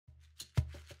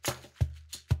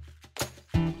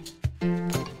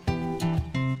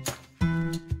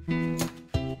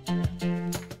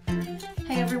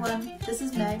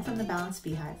Dance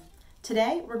Beehive.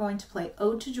 Today we're going to play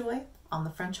Ode to Joy on the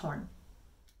French horn.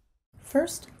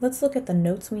 First, let's look at the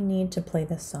notes we need to play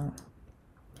this song.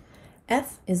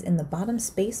 F is in the bottom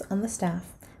space on the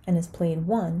staff and is played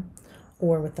 1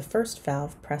 or with the first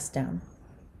valve pressed down.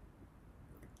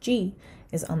 G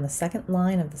is on the second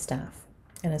line of the staff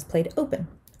and is played open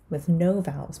with no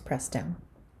valves pressed down.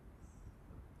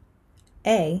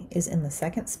 A is in the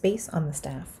second space on the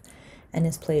staff and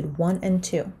is played 1 and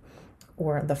 2,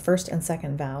 or the first and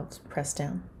second valves pressed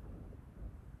down.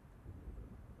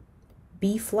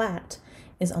 B flat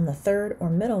is on the third or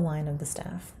middle line of the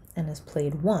staff and is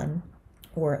played 1,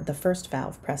 or the first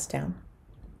valve pressed down.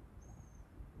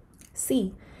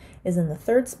 C is in the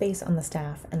third space on the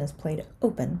staff and is played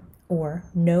open, or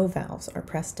no valves are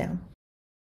pressed down.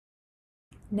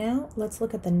 Now let's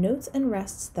look at the notes and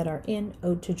rests that are in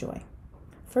Ode to Joy.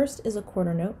 First is a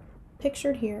quarter note,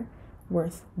 pictured here,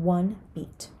 worth 1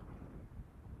 beat.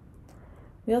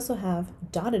 We also have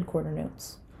dotted quarter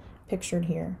notes, pictured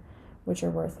here, which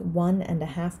are worth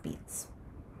 1.5 beats.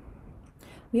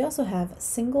 We also have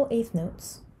single eighth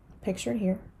notes, pictured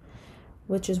here,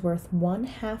 which is worth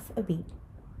 1/2 a beat.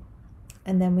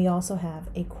 And then we also have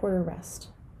a quarter rest,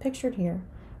 pictured here,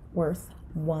 worth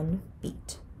 1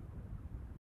 beat.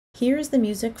 Here is the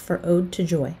music for Ode to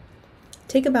Joy.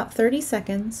 Take about 30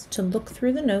 seconds to look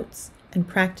through the notes and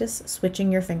practice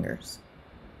switching your fingers.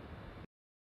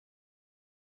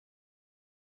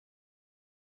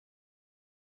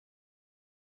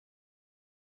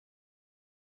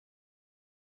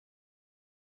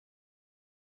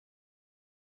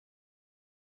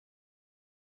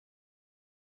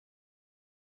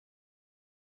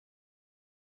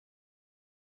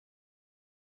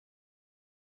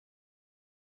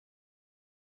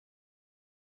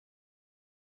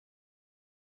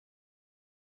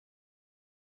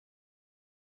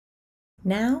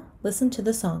 Now listen to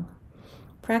the song.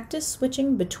 Practice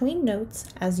switching between notes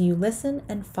as you listen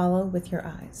and follow with your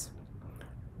eyes.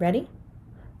 Ready?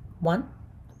 1,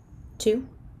 2,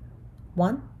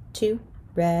 1, 2,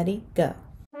 ready, go.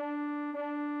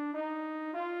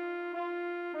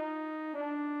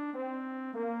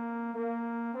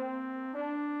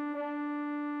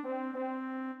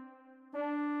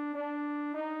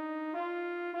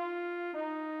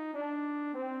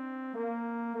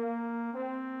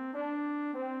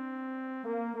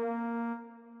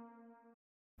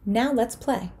 Now let's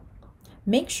play.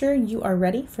 Make sure you are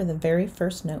ready for the very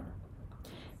first note.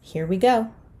 Here we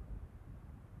go.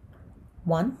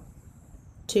 1,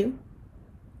 2,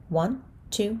 1,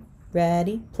 2,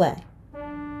 ready, play.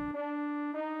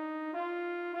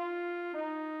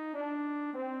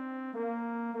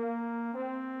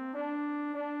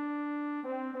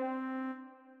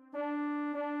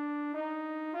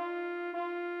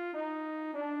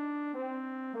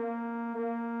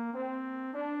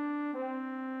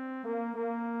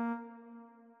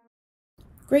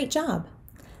 Great job!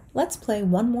 Let's play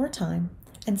one more time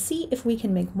and see if we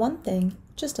can make one thing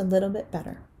just a little bit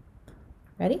better.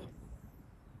 Ready?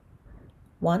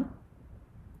 1,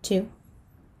 2,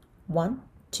 1,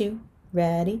 2,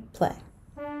 ready, play.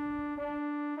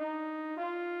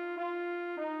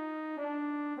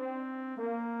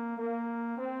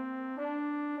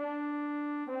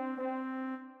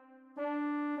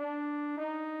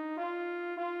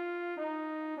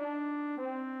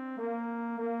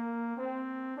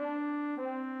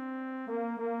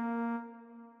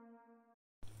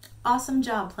 Awesome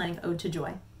job playing Ode to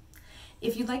Joy.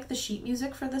 If you'd like the sheet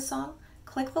music for this song,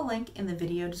 click the link in the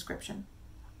video description.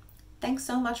 Thanks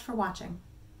so much for watching.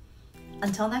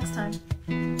 Until next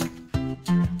time.